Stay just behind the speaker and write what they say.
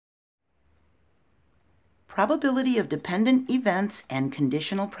Probability of dependent events and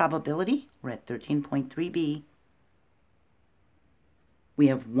conditional probability. We're at 13.3b. We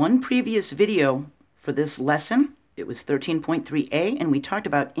have one previous video for this lesson. It was 13.3a, and we talked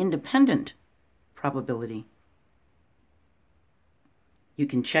about independent probability. You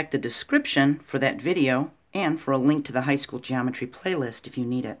can check the description for that video and for a link to the high school geometry playlist if you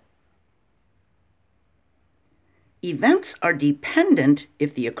need it. Events are dependent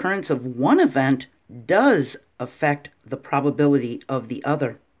if the occurrence of one event does affect the probability of the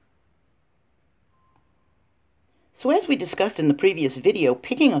other. So as we discussed in the previous video,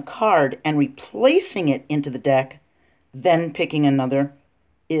 picking a card and replacing it into the deck, then picking another,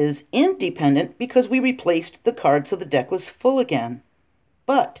 is independent because we replaced the card so the deck was full again.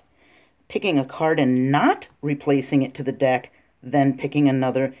 But picking a card and not replacing it to the deck, then picking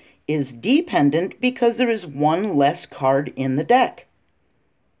another, is dependent because there is one less card in the deck.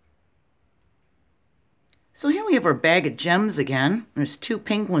 So here we have our bag of gems again. There's two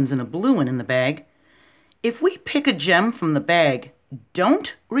pink ones and a blue one in the bag. If we pick a gem from the bag,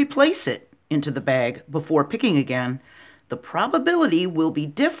 don't replace it into the bag before picking again, the probability will be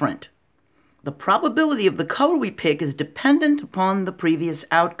different. The probability of the color we pick is dependent upon the previous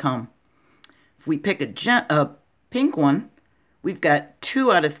outcome. If we pick a pink one, we've got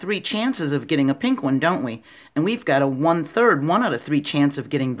 2 out of 3 chances of getting a pink one, don't we? And we've got a 1/3, 1 out of 3 chance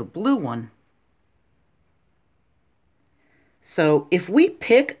of getting the blue one. So if we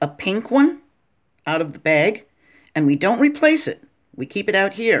pick a pink one out of the bag and we don't replace it, we keep it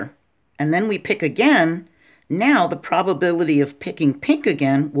out here, and then we pick again, now the probability of picking pink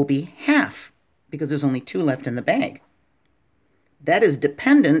again will be half because there's only 2 left in the bag. That is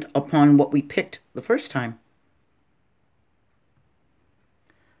dependent upon what we picked the first time.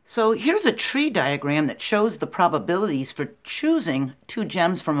 So here's a tree diagram that shows the probabilities for choosing 2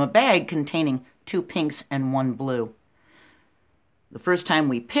 gems from a bag containing 2 pinks and 1 blue. The first time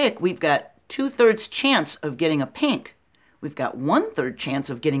we pick, we've got 2/3 chance of getting a pink. We've got 1/3 chance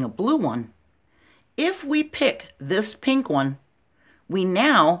of getting a blue one. If we pick this pink one, we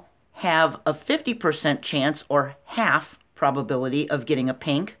now have a 50% chance or half probability of getting a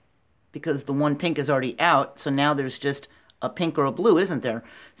pink because the one pink is already out. So now there's just a pink or a blue, isn't there?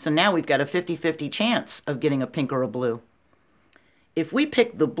 So now we've got a 50-50 chance of getting a pink or a blue. If we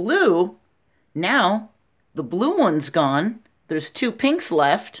pick the blue, now the blue one's gone. There's 2 pinks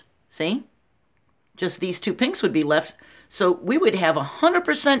left, see? Just these 2 pinks would be left. So we would have a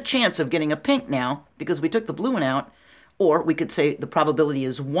 100% chance of getting a pink now because we took the blue one out. Or we could say the probability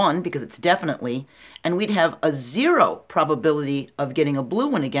is 1 because it's definitely. And we'd have a 0 probability of getting a blue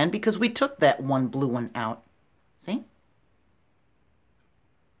one again because we took that 1 blue one out. See?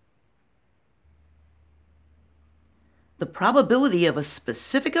 The probability of a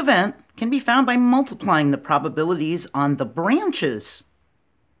specific event can be found by multiplying the probabilities on the branches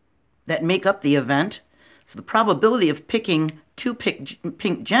that make up the event. So the probability of picking 2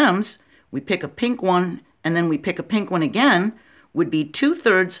 pink gems, we pick a pink one and then we pick a pink one again, would be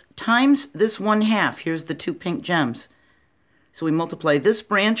 2/3 times this 1/2. Here's the 2 pink gems. So we multiply this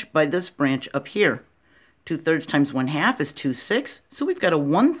branch by this branch up here. 2/3 times 1/2 is 2/6. So we've got a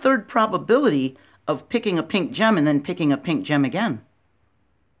 1/3 probability of picking a pink gem and then picking a pink gem again.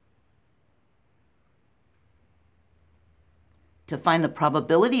 To find the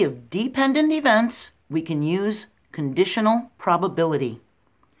probability of dependent events, we can use conditional probability.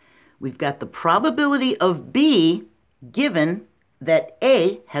 We've got the probability of B given that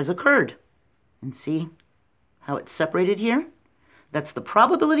A has occurred. And see how it's separated here? That's the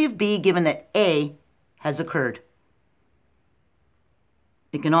probability of B given that A has occurred.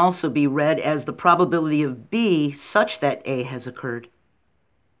 It can also be read as the probability of B such that A has occurred.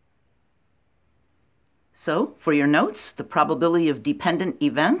 So, for your notes, the probability of dependent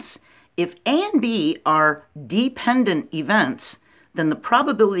events, if A and B are dependent events, then the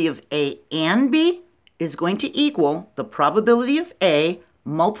probability of A and B is going to equal the probability of A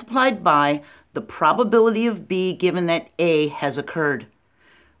multiplied by the probability of B given that A has occurred.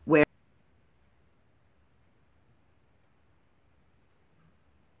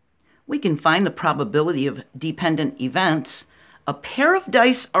 We can find the probability of dependent events. A pair of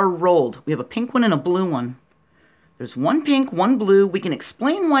dice are rolled. We have a pink one and a blue one. There's 1 pink, 1 blue. We can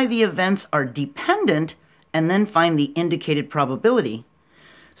explain why the events are dependent and then find the indicated probability.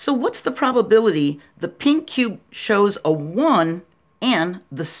 So what's the probability the pink cube shows a 1 and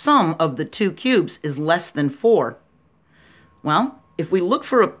the sum of the 2 cubes is less than 4? Well, if we look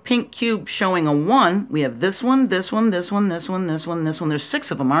for a pink cube showing a 1, we have this one, this one, this one, this one, this one, this one. There's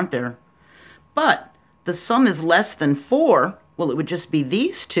 6 of them, aren't there? But the sum is less than 4. Well, it would just be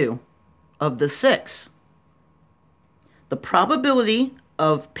these 2 of the 6. The probability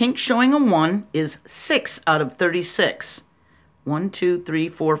of pink showing a 1 is 6 out of 36. 1, 2, 3,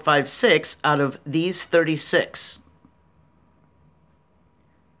 4, 5, 6 out of these 36.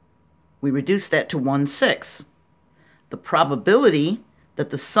 We reduce that to 1/6. The probability that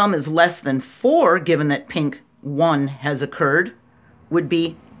the sum is less than 4, given that pink 1 has occurred, would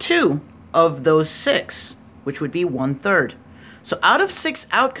be 2 of those 6, which would be 1/3. So out of 6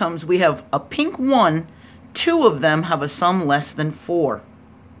 outcomes, we have a pink 1, 2 of them have a sum less than 4.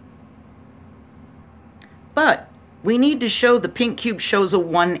 But we need to show the pink cube shows a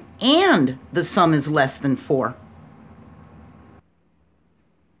 1 and the sum is less than 4.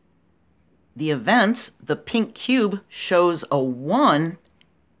 The events, the pink cube shows a 1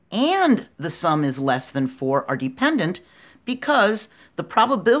 and the sum is less than 4, are dependent because the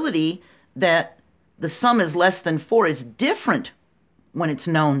probability that the sum is less than 4 is different when it's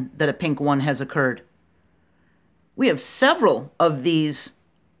known that a pink 1 has occurred. We have several of these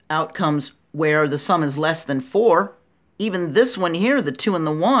outcomes where the sum is less than 4. Even this one here, the 2 and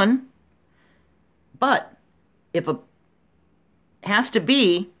the 1. But if it has to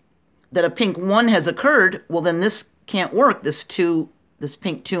be that a pink 1 has occurred, well, then this can't work, this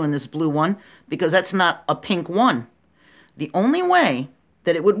pink 2 and this blue 1, because that's not a pink 1. The only way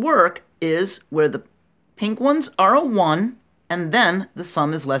that it would work is where the pink ones are a 1 and then the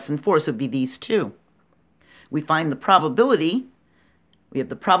sum is less than 4, so it would be these two. We find the probability. We have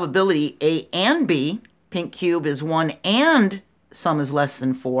the probability A and B. Pink cube is 1 and sum is less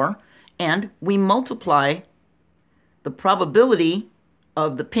than 4. And we multiply the probability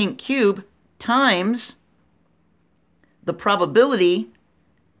of the pink cube times the probability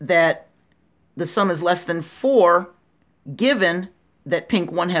that the sum is less than 4 given that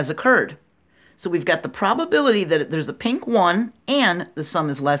pink 1 has occurred. So we've got the probability that there's a pink 1 and the sum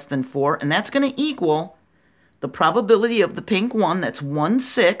is less than 4, and that's going to equal the probability of the pink 1, that's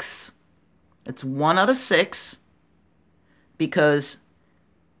 1/6. It's 1 out of 6 because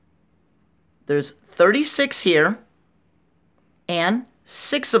there's 36 here and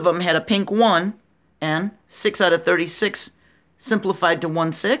 6 of them had a pink 1 and 6 out of 36 simplified to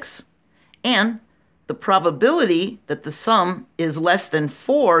 1/6. And the probability that the sum is less than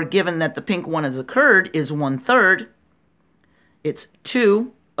 4 given that the pink 1 has occurred is 1/3. It's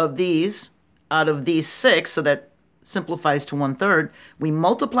 2 of these out of these 6, so that simplifies to 1/3. We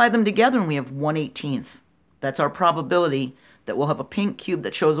multiply them together and we have 1/18. That's our probability that we'll have a pink cube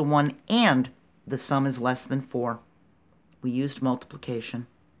that shows a 1 and the sum is less than 4. We used multiplication.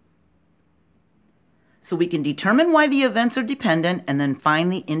 So we can determine why the events are dependent and then find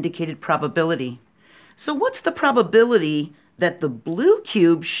the indicated probability. So what's the probability that the blue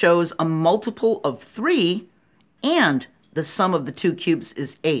cube shows a multiple of 3 and the sum of the two cubes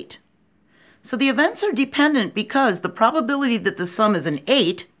is 8? So the events are dependent because the probability that the sum is an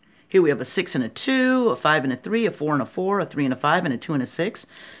 8, here we have a 6 and a 2, a 5 and a 3, a 4 and a 4, a 3 and a 5, and a 2 and a 6.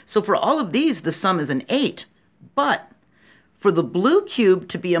 So for all of these, the sum is an 8. But for the blue cube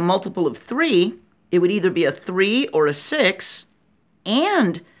to be a multiple of 3, it would either be a 3 or a 6,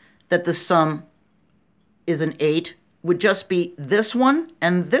 and that the sum is an 8 would just be this one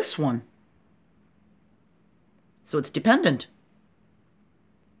and this one. So it's dependent.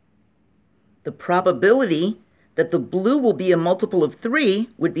 The probability that the blue will be a multiple of 3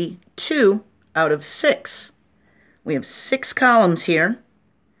 would be 2 out of 6. We have 6 columns here,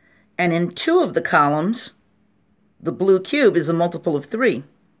 and in 2 of the columns, the blue cube is a multiple of 3.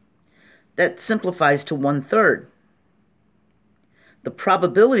 That simplifies to 1/3. The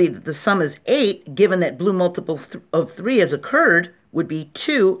probability that the sum is 8, given that blue multiple of 3 has occurred, would be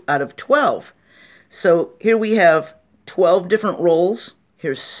 2 out of 12. So here we have 12 different rolls.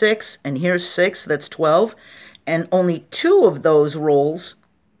 Here's 6, and here's 6, that's 12. And only 2 of those rolls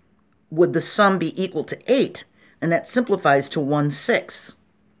would the sum be equal to 8, and that simplifies to 1/6.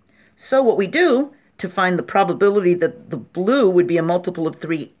 So what we do to find the probability that the blue would be a multiple of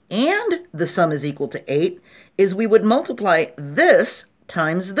 3 and the sum is equal to 8 is we would multiply this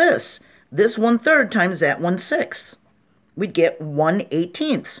times this 1/3 times that 1/6. We'd get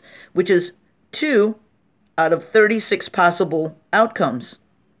 1/18, which is 2 out of 36 possible outcomes.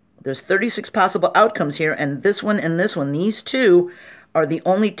 There's 36 possible outcomes here, and this one, these two are the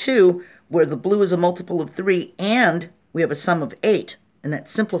only two where the blue is a multiple of 3 and we have a sum of 8, and that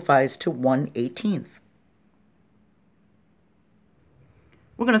simplifies to 1/18.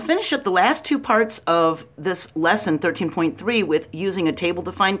 We're going to finish up the last two parts of this lesson 13.3 with using a table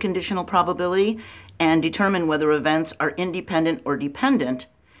to find conditional probability and determine whether events are independent or dependent.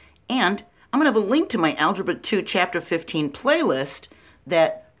 And I'm going to have a link to my Algebra 2 Chapter 15 playlist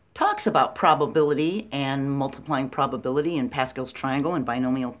that talks about probability and multiplying probability and Pascal's triangle and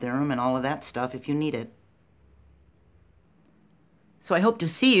binomial theorem and all of that stuff if you need it. So I hope to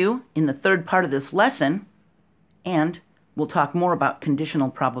see you in the third part of this lesson, and we'll talk more about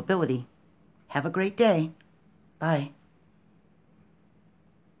conditional probability. Have a great day. Bye.